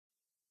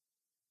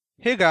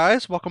Hey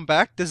guys, welcome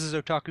back. This is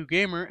Otaku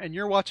Gamer, and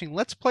you're watching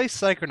Let's Play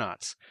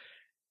Psychonauts.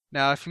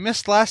 Now, if you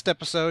missed last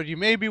episode, you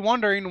may be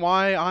wondering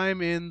why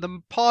I'm in the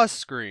pause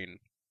screen.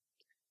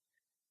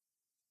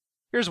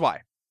 Here's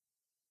why.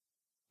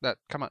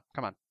 Come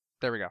on.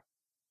 There we go.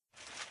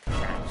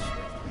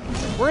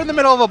 We're in the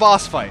middle of a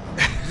boss fight.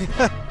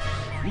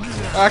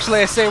 Actually,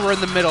 I say we're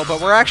in the middle,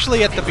 but we're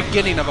actually at the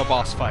beginning of a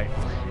boss fight.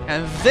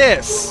 And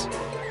this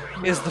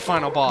is the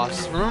final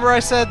boss. Remember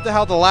I said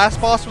how the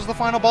last boss was the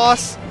final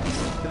boss?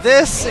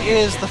 This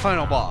is the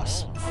final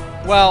boss.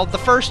 Well, the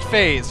first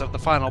phase of the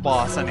final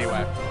boss,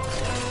 anyway.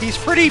 He's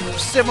pretty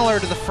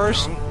similar to the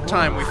first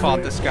time we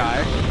fought this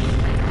guy.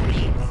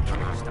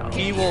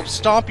 He will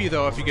stomp you,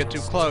 though, if you get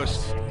too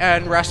close.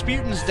 And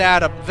Rasputin's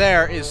dad up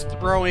there is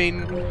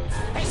throwing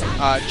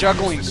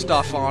juggling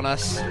stuff on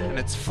us, and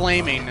it's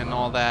flaming and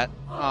all that.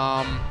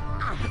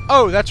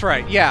 Oh, that's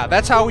right. Yeah,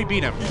 that's how we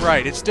beat him.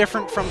 Right, it's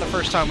different from the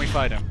first time we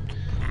fight him.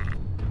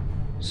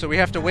 So we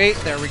have to wait.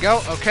 There we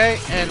go. Okay,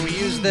 and we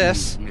use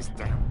this.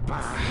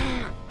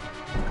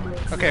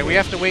 Okay, we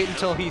have to wait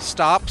until he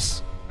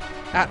stops.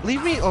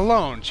 Leave me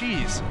alone.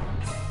 Jeez.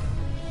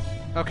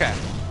 Okay,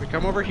 we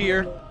come over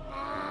here.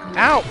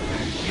 Ow!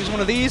 Use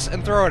one of these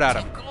and throw it at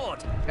him.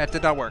 That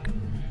did not work.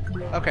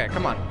 Okay,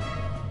 come on.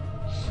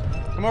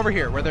 Come over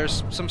here where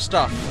there's some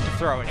stuff to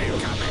throw at you.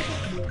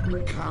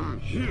 Come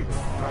here,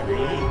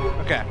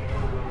 Okay.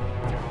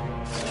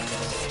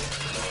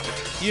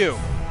 You.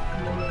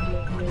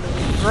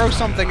 Throw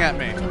something at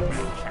me.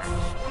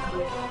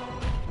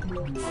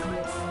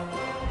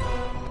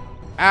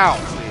 Ow.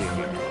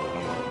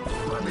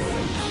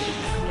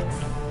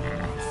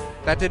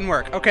 That didn't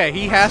work. Okay,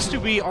 he has to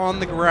be on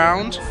the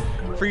ground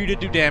for you to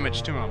do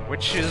damage to him,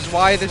 which is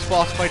why this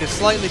boss fight is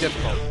slightly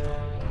difficult.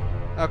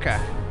 Okay.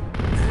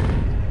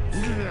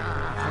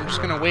 I'm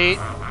just gonna wait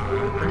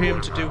for him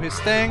to do his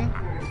thing.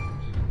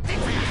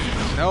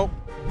 Nope.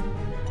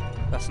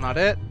 That's not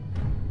it.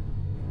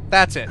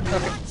 That's it.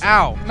 Okay.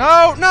 Ow.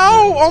 No!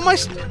 No! Oh my...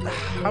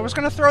 I was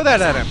gonna throw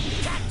that at him.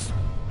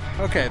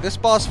 Okay, this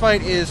boss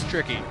fight is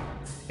tricky.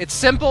 It's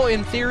simple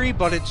in theory,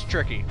 but it's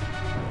tricky.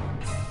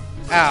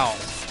 Ow.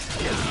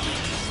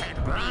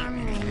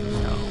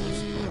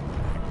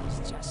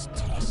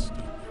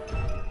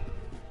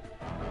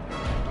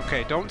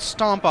 Okay, don't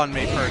stomp on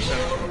me, person.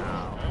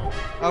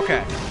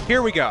 Okay,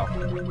 here we go.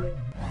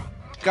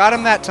 Got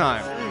him that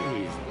time.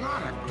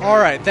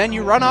 Alright, then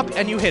you run up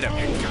and you hit him.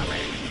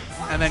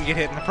 And then get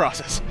hit in the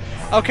process.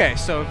 Okay,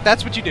 so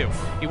that's what you do.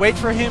 You wait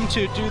for him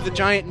to do the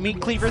giant meat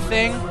cleaver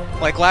thing,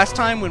 like last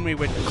time when we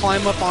would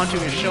climb up onto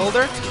his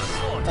shoulder.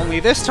 Only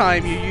this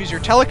time you use your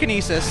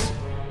telekinesis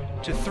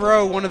to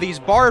throw one of these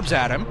barbs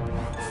at him.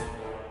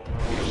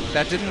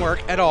 That didn't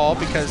work at all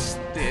because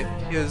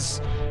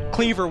his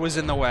cleaver was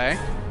in the way.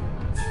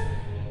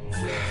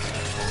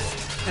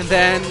 And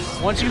then,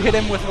 once you hit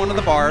him with one of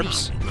the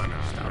barbs,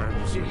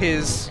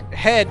 his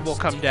head will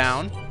come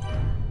down.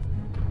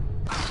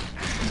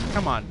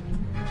 Come on.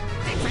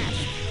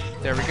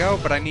 There we go,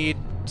 but I need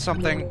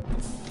something to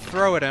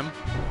throw at him.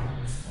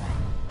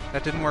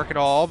 That didn't work at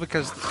all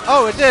because...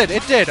 Oh, it did!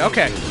 It did!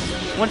 Okay.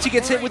 Once he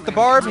gets hit with the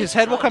barb, his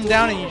head will come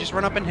down and you just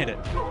run up and hit it.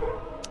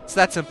 It's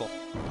that simple.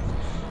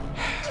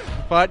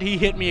 But he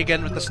hit me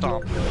again with the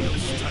stomp.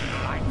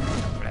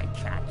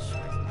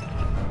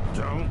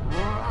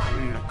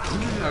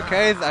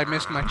 Okay, I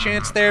missed my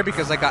chance there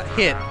because I got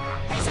hit.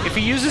 If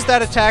he uses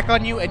that attack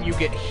on you and you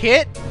get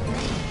hit,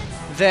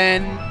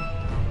 then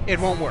it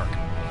won't work.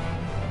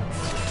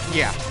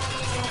 Yeah.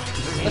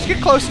 Let's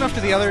get close enough to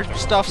the other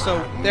stuff,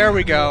 so there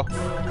we go.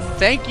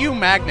 Thank you,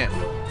 Magnet.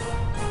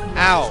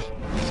 Ow.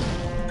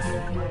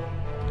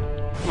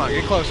 Come on,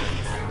 get closer.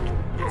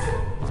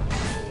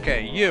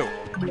 Okay, you.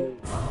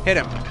 Hit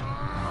him.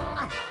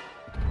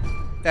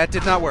 That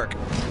did not work.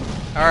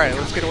 Alright,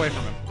 let's get away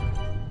from him.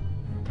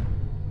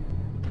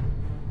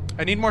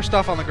 I need more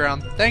stuff on the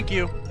ground. Thank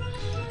you.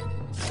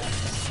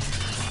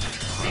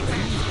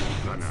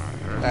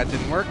 That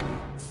didn't work.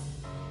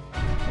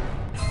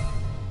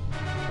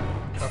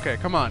 Okay,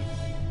 come on.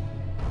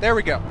 There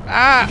we go.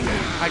 Ah!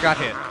 I got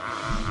hit.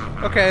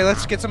 Okay,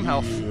 let's get some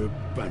health.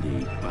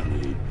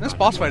 This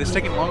boss fight is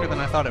taking longer than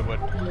I thought it would.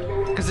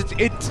 Because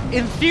it's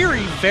in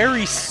theory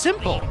very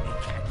simple.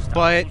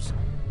 But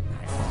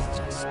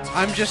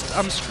I'm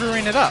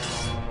screwing it up.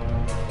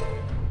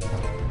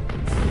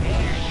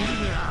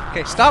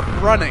 Okay, stop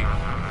running.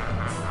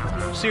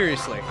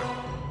 Seriously.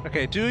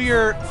 Okay, do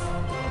your...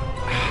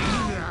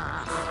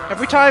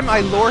 Every time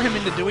I lure him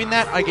into doing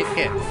that, I get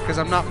hit, because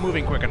I'm not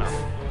moving quick enough.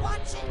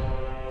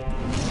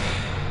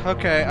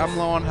 Okay, I'm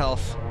low on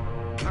health.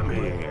 come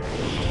here.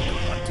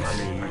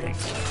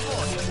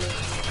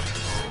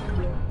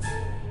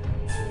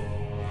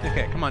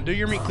 Okay, come on, do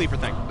your meat cleaver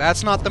thing.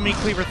 That's not the meat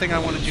cleaver thing I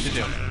wanted you to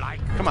do.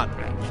 Come on.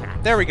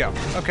 There we go.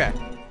 Okay.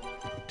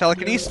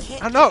 Telekinesis?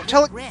 Oh, no!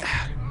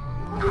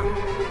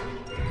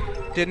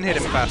 Didn't hit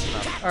him fast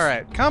enough.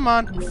 Alright, come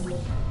on.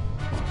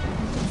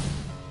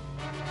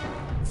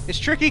 It's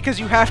tricky because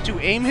you have to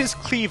aim his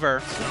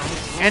cleaver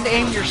and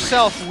aim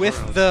yourself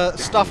with the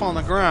stuff on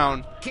the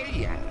ground.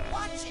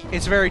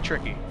 It's very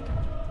tricky.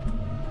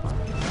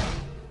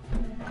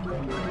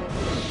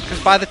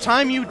 because by the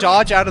time you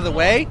dodge out of the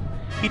way,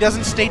 he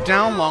doesn't stay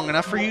down long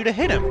enough for you to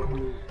hit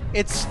him.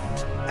 It's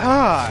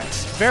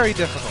very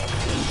difficult.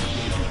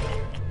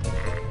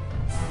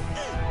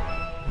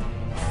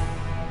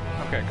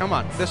 Okay, come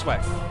on, this way.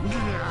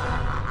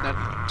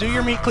 Now, do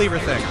your meat cleaver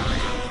thing.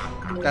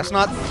 That's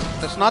not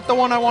the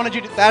one I wanted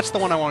you to... That's the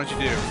one I wanted you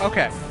to do.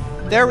 Okay.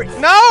 There we...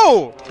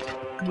 No!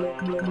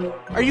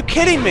 Are you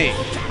kidding me?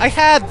 I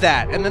had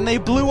that, and then they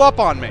blew up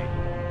on me.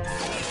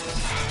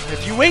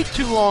 If you wait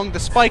too long, the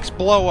spikes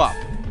blow up.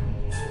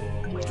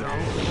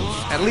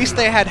 At least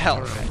they had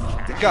health.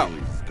 Go.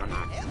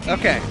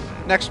 Okay,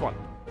 next one.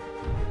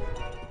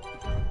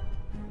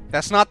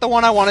 That's not the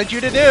one I wanted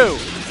you to do.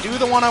 Do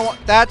the one I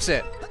want... That's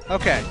it.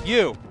 Okay,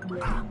 you.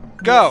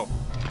 Go.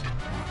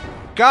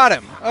 Got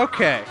him.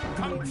 Okay.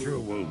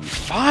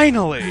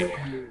 Finally!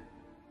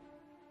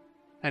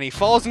 And he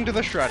falls into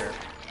the shredder.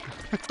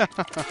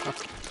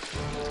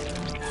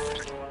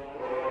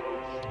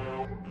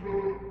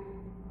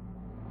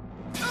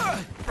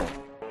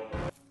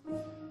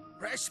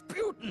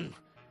 Rasputin!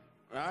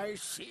 I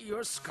see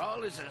your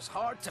skull is as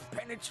hard to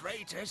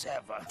penetrate as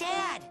ever.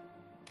 Dad!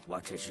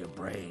 What is your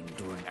brain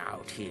doing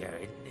out here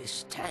in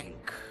this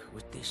tank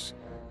with this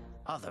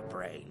other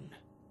brain?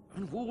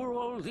 And who are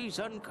all these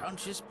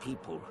unconscious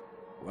people?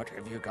 What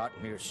have you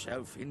gotten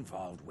yourself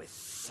involved with?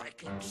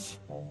 Psychics?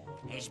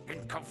 He's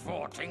been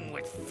cavorting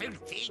with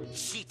filthy,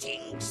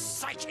 cheating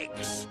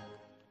psychics!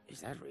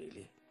 Is that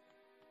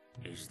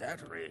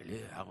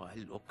really how I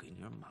look in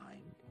your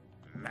mind?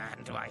 Man,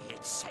 do I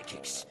hate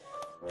psychics.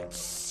 And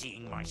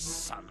seeing my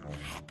son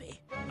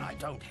happy. I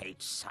don't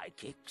hate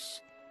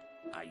psychics.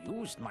 I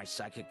used my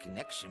psychic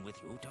connection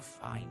with you to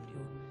find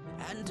you,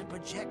 and to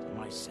project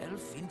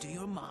myself into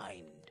your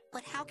mind.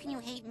 But how can you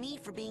hate me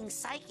for being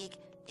psychic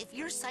if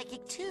you're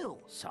psychic too?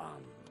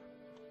 Son,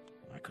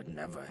 I could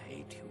never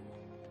hate you.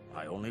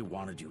 I only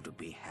wanted you to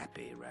be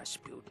happy,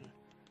 Rasputin.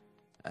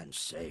 And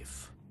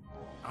safe.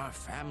 Our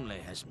family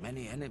has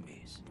many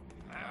enemies.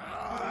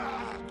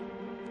 I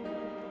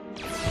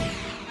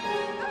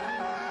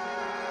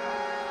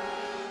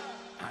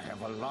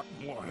have a lot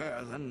more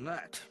hair than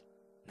that.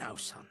 Now,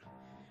 son,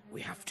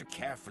 we have to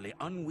carefully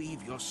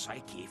unweave your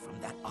psyche from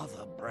that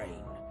other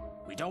brain.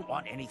 We don't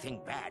want anything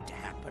bad to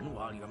happen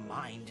while your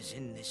mind is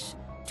in this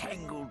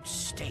tangled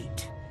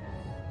state.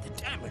 The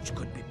damage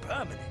could be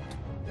permanent.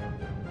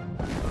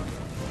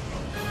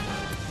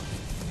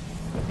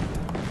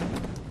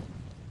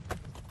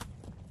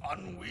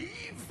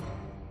 Unweave?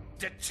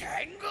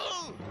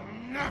 Detangle?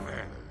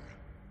 Never.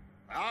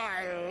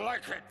 I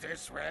like it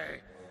this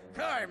way.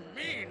 I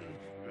mean,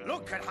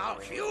 look at how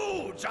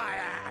huge I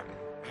am.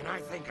 And I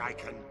think I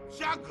can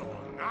juggle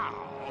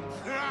now.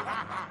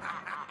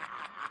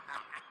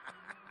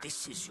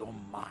 This is your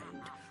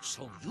mind,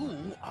 so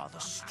you are the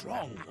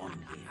strong one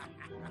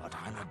here. But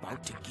I'm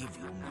about to give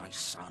you my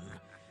son.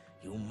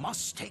 You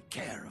must take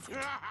care of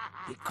it,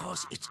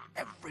 because it's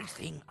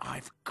everything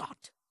I've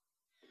got.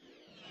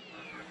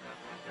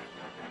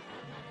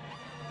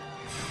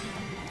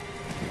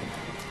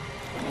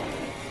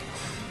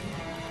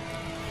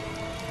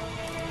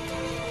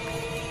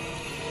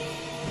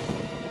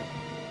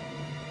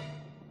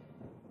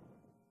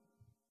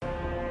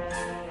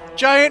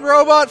 Giant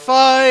robot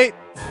fight!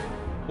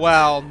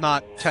 Well,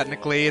 not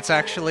technically. It's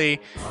actually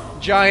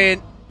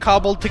giant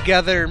cobbled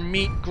together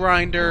meat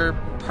grinder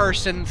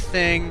person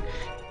thing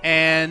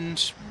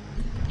and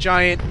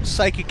giant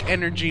psychic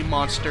energy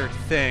monster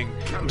thing.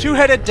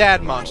 Two-headed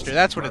dad monster,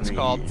 that's what it's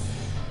called.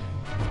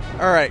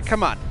 Alright,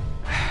 come on.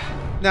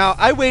 Now,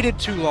 I waited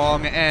too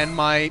long and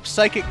my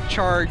psychic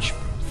charge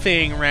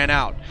thing ran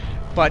out.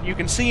 But you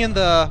can see in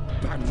the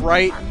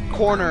right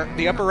corner,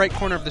 the upper right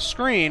corner of the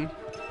screen,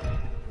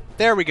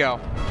 there we go.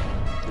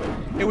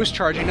 It was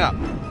charging up.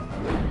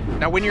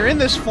 Now when you're in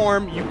this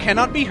form, you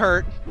cannot be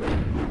hurt,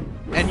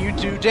 and you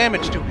do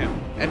damage to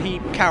him, and he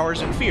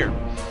cowers in fear.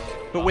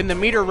 But when the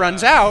meter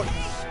runs out,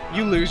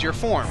 you lose your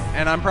form,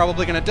 and I'm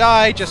probably going to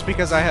die just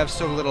because I have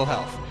so little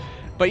health.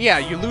 But yeah,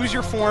 you lose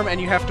your form,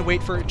 and you have to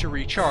wait for it to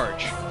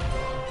recharge.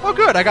 Oh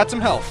good, I got some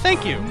health,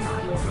 thank you!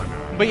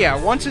 But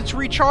yeah, once it's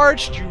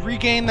recharged, you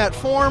regain that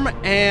form,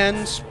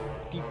 and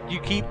you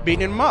keep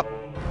beating him up.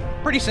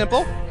 Pretty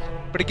simple.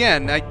 But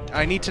again,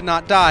 I need to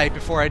not die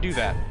before I do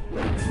that.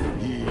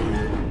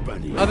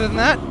 Other than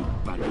that,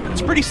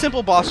 it's a pretty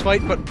simple boss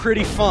fight, but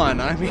pretty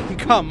fun. I mean,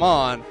 come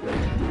on.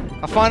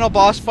 A final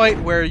boss fight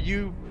where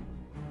you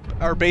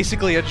are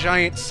basically a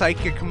giant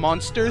psychic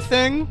monster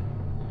thing?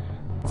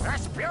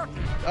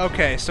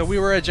 Okay, so we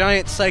were a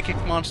giant psychic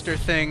monster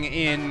thing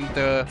in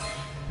the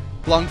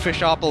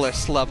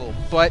Lungfishopolis level.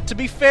 But to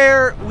be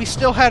fair, we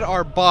still had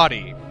our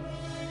body.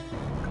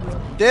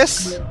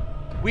 This...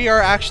 we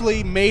are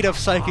actually made of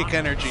psychic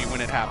energy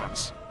when it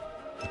happens.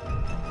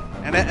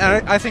 And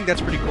I think that's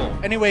pretty cool.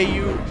 Anyway,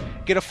 you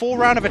get a full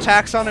round of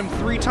attacks on him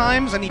 3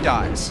 times, and he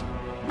dies.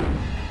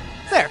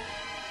 There.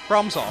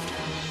 Problem solved.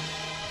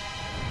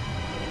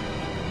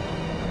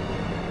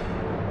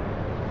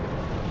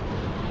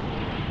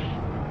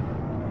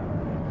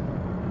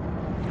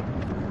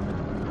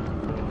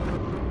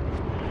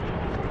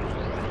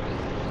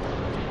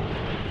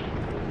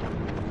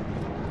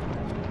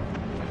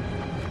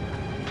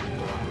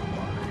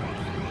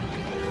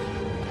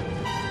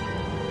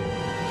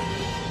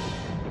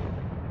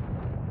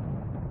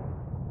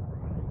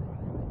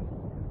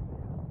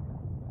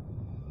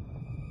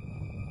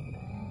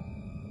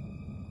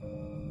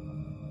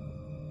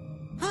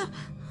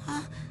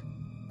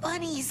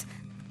 bunnies!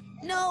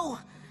 No!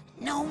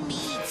 No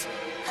meat!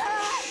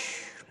 Ah!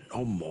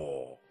 No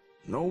more.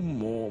 No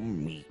more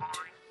meat.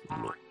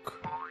 Look.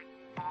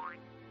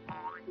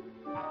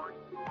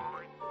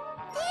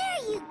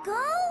 There you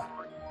go!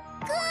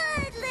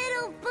 Good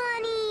little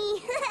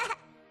bunny!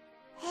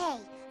 Hey,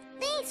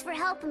 thanks for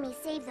helping me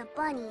save the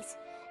bunnies.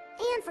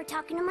 And for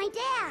talking to my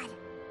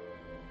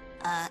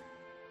dad.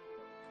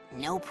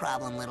 No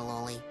problem, little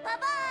Oli.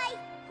 Bye-bye!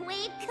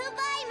 Wave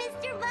goodbye,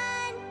 Mr.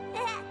 Bun!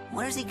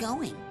 Where's he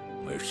going?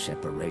 We're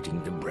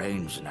separating the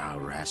brains now,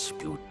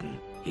 Rasputin.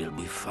 He'll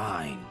be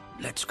fine.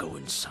 Let's go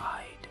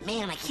inside.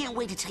 Man, I can't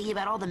wait to tell you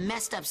about all the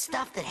messed up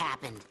stuff that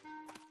happened.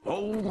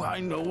 Oh, I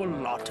know a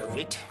lot of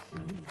it.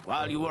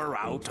 While you were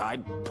out, I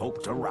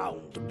poked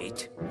around a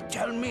bit.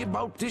 Tell me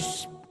about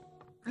this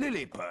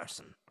Lily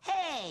person.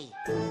 Hey!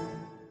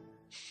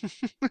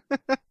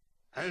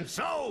 And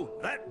so,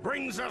 that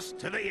brings us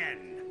to the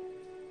end.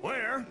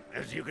 Where,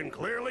 as you can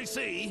clearly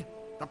see,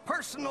 the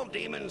personal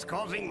demons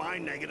causing my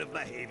negative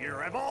behavior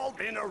have all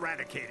been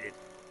eradicated,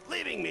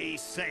 leaving me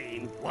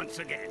sane once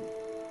again.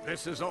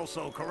 This is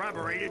also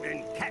corroborated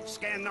in CAT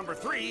scan number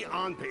 3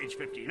 on page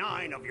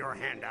 59 of your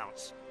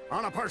handouts.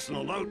 On a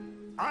personal note,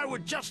 I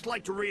would just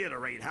like to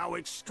reiterate how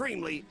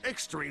extremely,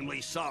 extremely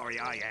sorry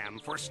I am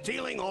for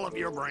stealing all of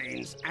your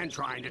brains and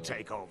trying to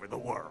take over the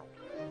world.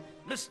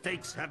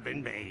 Mistakes have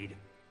been made.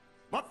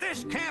 But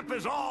this camp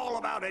is all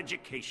about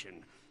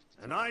education.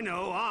 And I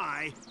know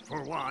I,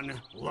 for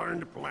one,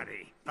 learned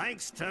plenty.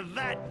 Thanks to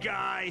that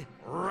guy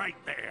right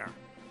there.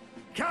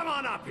 Come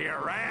on up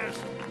here, Raz.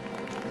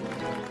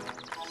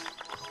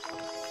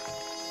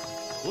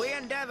 We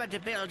endeavor to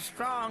build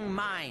strong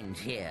minds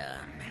here,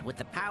 with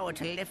the power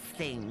to lift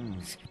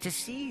things, to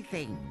see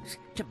things,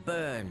 to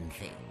burn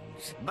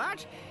things.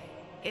 But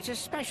it's a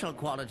special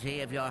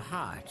quality of your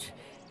heart,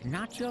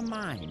 not your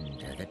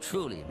mind, that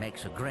truly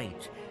makes a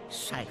great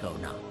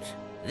psychonaut.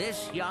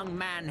 This young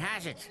man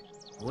has it.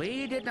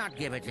 We did not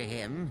give it to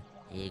him.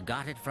 He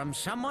got it from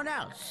someone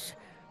else,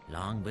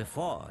 long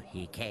before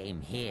he came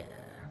here.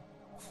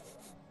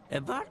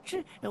 But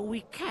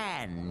we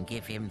can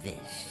give him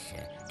this,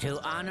 to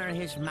honor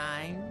his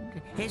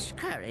mind, his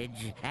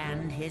courage,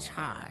 and his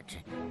heart.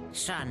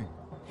 Son,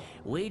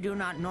 we do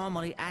not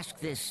normally ask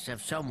this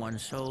of someone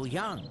so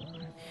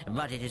young,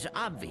 but it is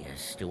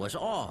obvious to us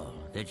all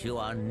that you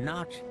are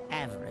not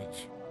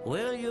average.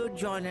 Will you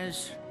join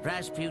us,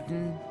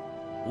 Rasputin?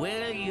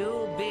 Will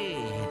you be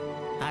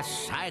a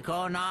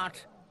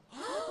psychonaut?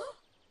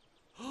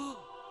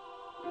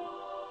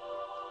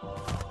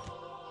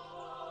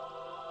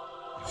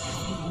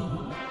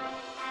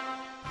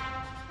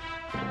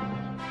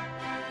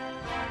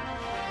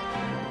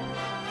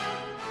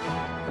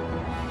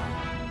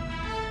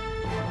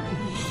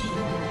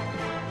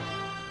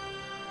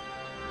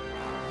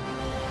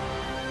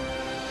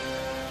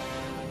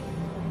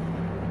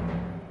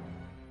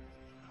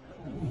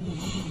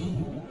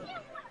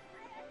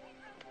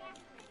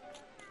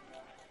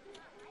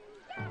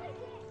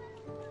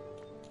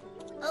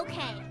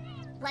 Okay,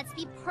 let's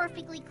be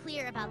perfectly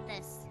clear about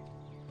this.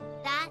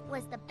 That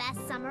was the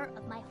best summer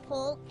of my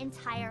whole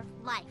entire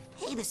life.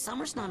 Hey, the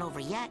summer's not over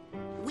yet.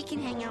 We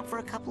can hang out for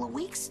a couple of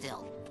weeks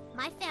still.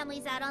 My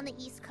family's out on the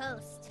East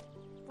Coast.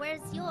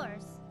 Where's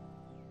yours?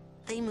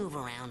 They move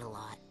around a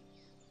lot.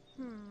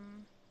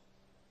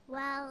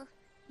 Well,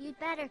 you'd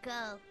better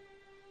go.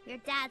 Your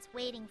dad's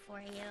waiting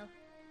for you.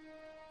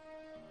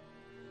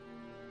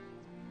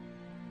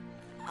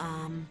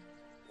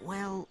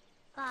 Well...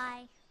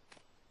 Bye.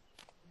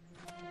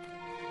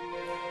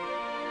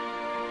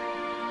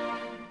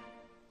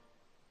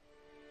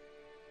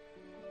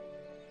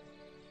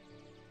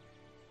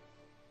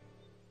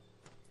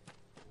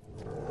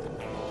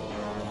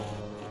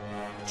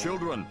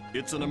 Children,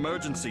 it's an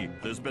emergency.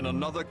 There's been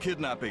another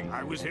kidnapping.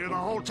 I was here the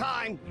whole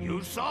time.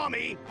 You saw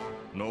me.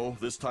 No,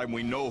 this time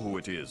we know who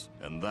it is,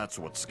 and that's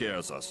what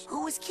scares us.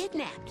 Who was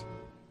kidnapped?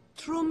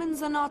 Truman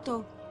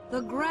Zanotto,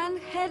 the Grand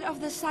Head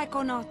of the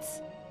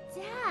Psychonauts.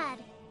 Dad!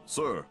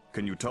 Sir,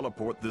 can you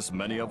teleport this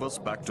many of us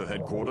back to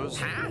headquarters?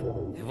 Huh?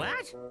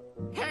 What?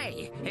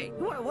 Hey,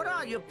 what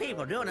are you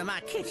people doing in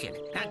my kitchen?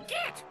 Now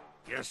get!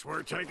 Guess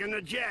we're taking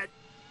the jet.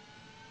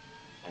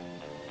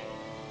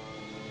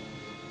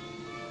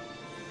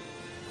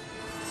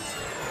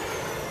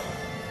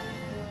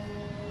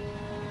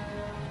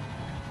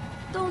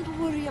 Don't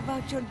worry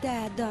about your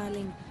dad,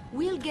 darling.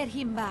 We'll get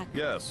him back.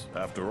 Yes,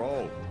 after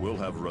all, we'll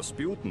have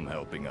Rasputin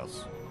helping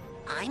us.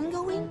 I'm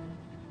going?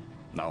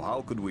 Now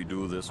how could we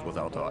do this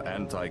without our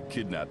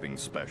anti-kidnapping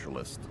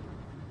specialist?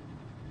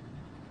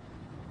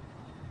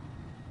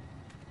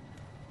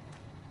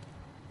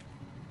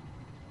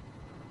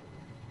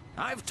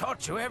 I've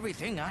taught you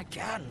everything I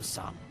can,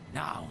 son.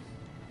 Now,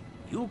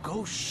 you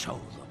go show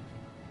them.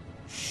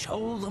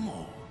 Show them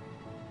all.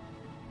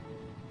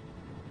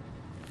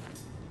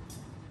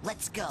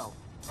 Let's go.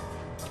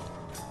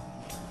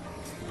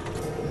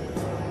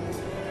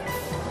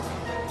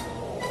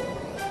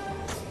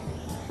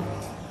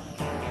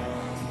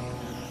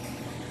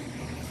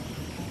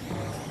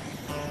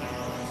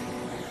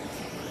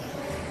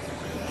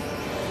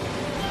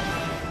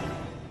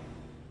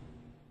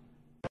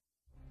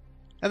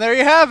 And there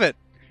you have it.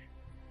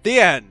 The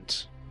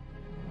end.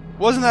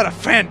 Wasn't that a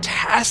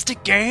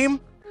fantastic game?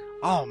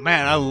 Oh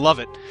man, I love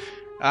it.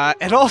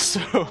 And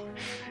also,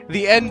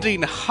 the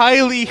ending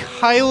highly,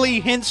 highly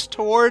hints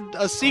toward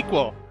a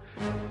sequel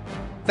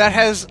that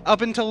has,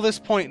 up until this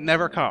point,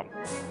 never come.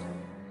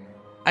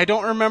 I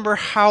don't remember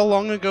how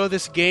long ago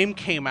this game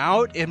came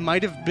out. It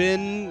might have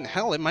been...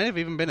 hell, it might have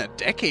even been a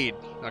decade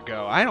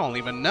ago. I don't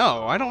even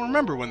know. I don't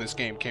remember when this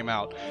game came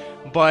out.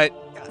 But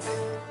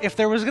if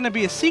there was going to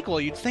be a sequel,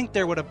 you'd think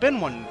there would have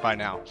been one by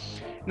now.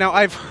 Now,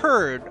 I've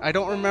heard, I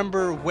don't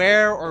remember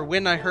where or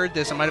when I heard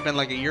this, it might have been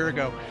like a year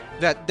ago,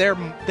 that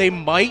they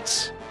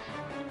might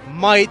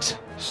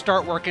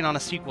start working on a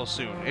sequel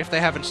soon, if they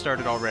haven't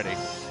started already.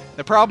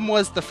 The problem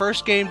was the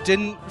first game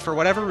didn't, for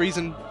whatever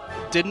reason,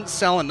 didn't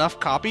sell enough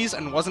copies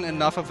and wasn't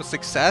enough of a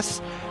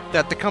success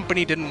that the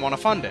company didn't want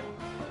to fund it.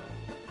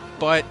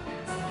 But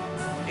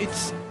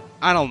it's,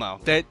 I don't know,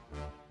 that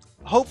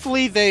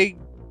hopefully they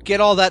get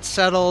all that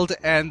settled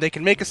and they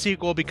can make a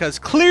sequel, because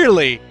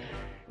clearly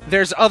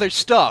there's other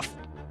stuff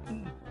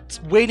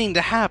waiting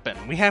to happen.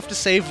 We have to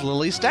save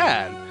Lily's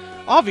dad,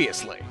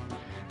 obviously.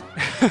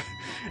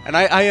 And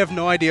I have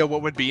no idea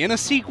what would be in a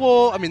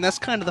sequel. I mean, that's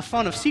kind of the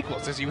fun of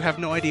sequels, is you have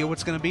no idea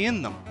what's going to be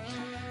in them.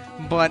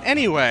 But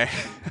anyway,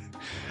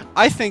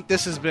 I think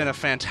this has been a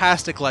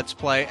fantastic Let's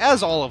Play,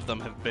 as all of them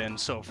have been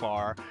so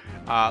far.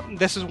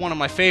 This is one of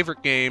my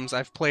favorite games.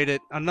 I've played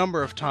it a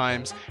number of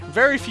times.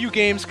 Very few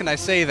games can I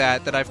say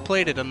that I've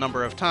played it a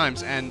number of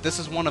times, and this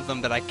is one of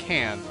them that I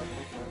can.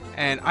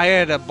 And I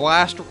had a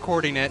blast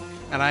recording it,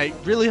 and I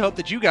really hope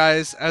that you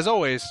guys, as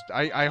always,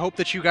 I hope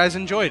that you guys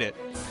enjoyed it.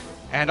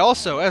 And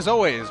also, as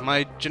always,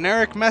 my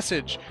generic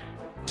message,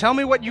 tell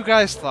me what you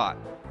guys thought.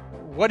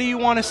 What do you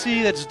want to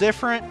see that's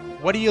different?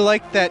 What do you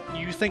like that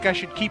you think I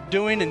should keep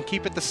doing and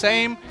keep it the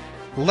same?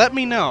 Let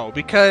me know,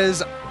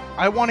 because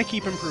I want to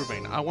keep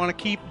improving. I want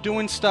to keep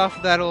doing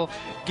stuff that'll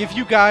give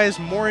you guys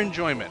more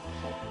enjoyment.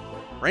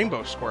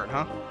 Rainbow Squirt,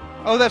 huh?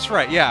 Oh, that's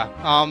right, yeah.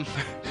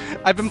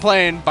 I've been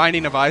playing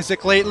Binding of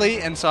Isaac lately,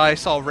 and so I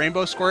saw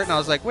Rainbow Squirt, and I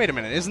was like, wait a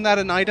minute, isn't that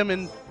an item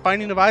in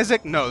Binding of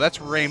Isaac? No, that's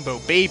Rainbow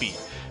Baby,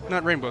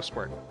 not Rainbow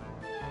Squirt.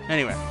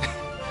 Anyway.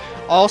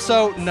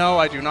 Also, no,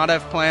 I do not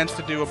have plans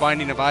to do a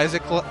Binding of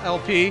Isaac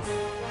LP.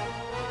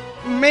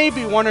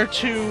 Maybe 1 or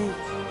 2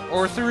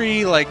 or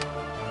 3, like,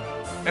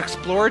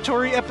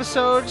 exploratory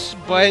episodes,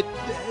 but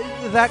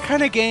that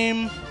kind of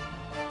game,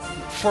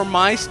 for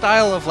my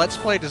style of Let's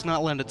Play, does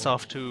not lend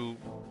itself to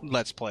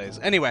Let's Plays.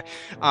 Anyway,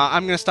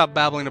 I'm going to stop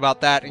babbling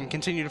about that and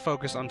continue to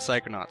focus on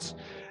Psychonauts.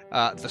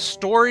 The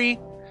story,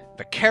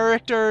 the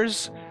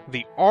characters,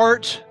 the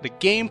art, the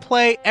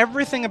gameplay,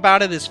 everything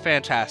about it is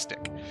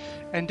fantastic.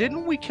 And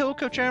didn't we kill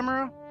Coach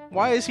Amara?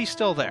 Why is he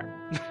still there?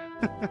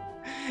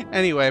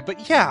 Anyway,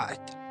 but yeah,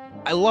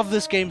 I love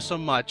this game so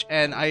much,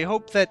 and I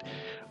hope that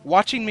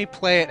watching me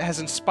play it has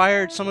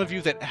inspired some of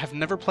you that have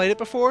never played it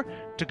before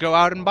to go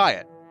out and buy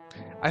it.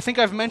 I think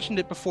I've mentioned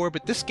it before,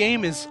 but this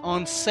game is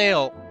on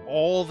sale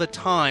all the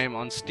time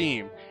on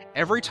Steam.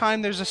 Every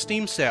time there's a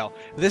Steam sale,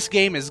 this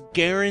game is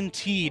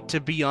guaranteed to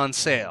be on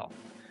sale.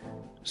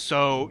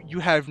 So you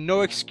have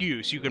no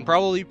excuse. You can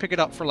probably pick it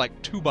up for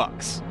like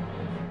 $2.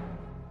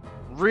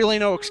 Really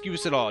no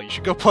excuse at all. You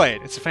should go play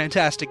it. It's a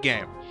fantastic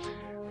game.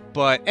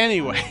 But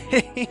anyway,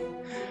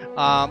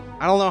 I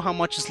don't know how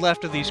much is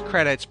left of these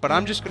credits, but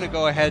I'm just going to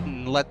go ahead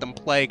and let them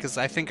play, because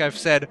I think I've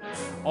said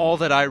all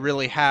that I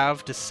really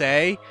have to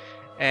say.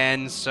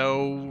 And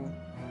so,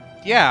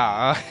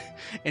 yeah,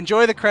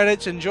 enjoy the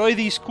credits, enjoy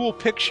these cool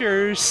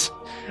pictures.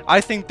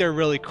 I think they're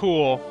really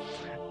cool.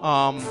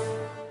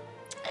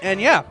 And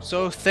yeah,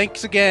 so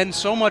thanks again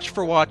so much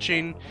for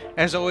watching.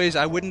 As always,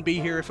 I wouldn't be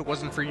here if it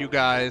wasn't for you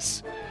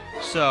guys.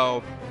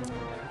 So,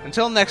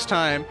 until next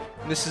time,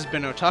 this has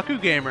been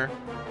Otaku Gamer.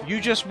 You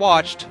just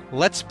watched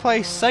Let's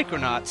Play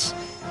Psychonauts,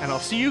 and I'll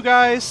see you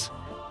guys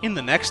in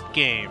the next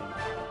game.